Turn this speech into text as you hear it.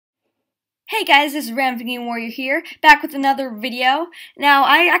Hey guys, this is Ravaging Warrior here, back with another video. Now,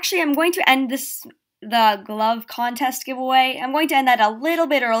 I'm going to end the glove contest giveaway. I'm going to end that a little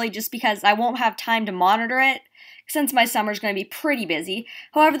bit early just because I won't have time to monitor it, since my summer's going to be pretty busy.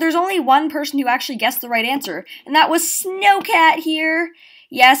 However, there's only one person who actually guessed the right answer, and that was Snowcat here.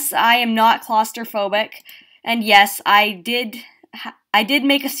 Yes, I am not claustrophobic, and yes, I did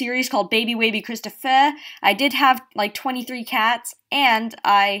make a series called Baby Wavy Christopher. I did have like 23 cats, and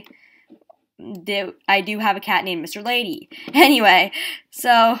I do have a cat named Mr. Lady. Anyway,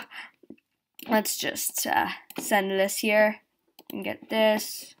 so let's just send this here and get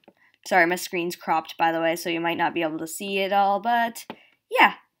this. Sorry, my screen's cropped, by the way, so you might not be able to see it all, but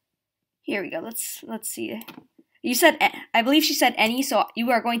yeah. Here we go. Let's see. You said, I believe she said any, so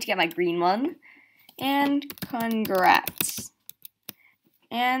you are going to get my green one. And congrats.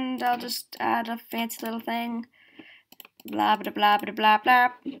 And I'll just add a fancy little thing. Blah, blah, blah, blah, blah,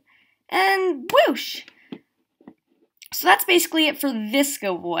 blah. And whoosh! So that's basically it for this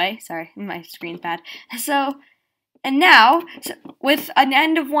giveaway. Sorry, my screen's bad. And now, with an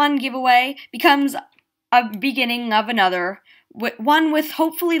end of one giveaway becomes a beginning of another, one with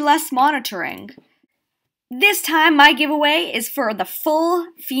hopefully less monitoring. This time, my giveaway is for the full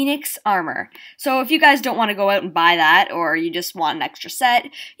PHEONIX armor. So if you guys don't want to go out and buy that, or you just want an extra set,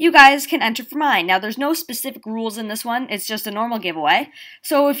 you guys can enter for mine. Now, there's no specific rules in this one. It's just a normal giveaway.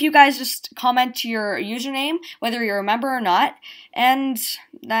 So if you guys just comment to your username, whether you're a member or not, and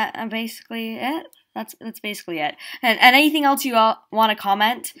that's basically it. That's basically it. And anything else you all want to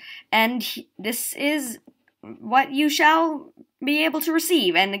comment, and this is what you shall be able to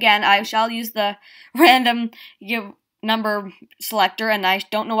receive. And again, I shall use the random number selector, and I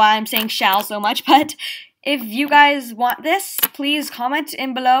don't know why I'm saying shall so much, but if you guys want this, please comment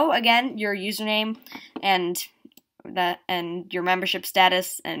in below, again, your username and your membership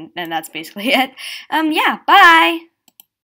status, and that's basically it. Yeah, bye!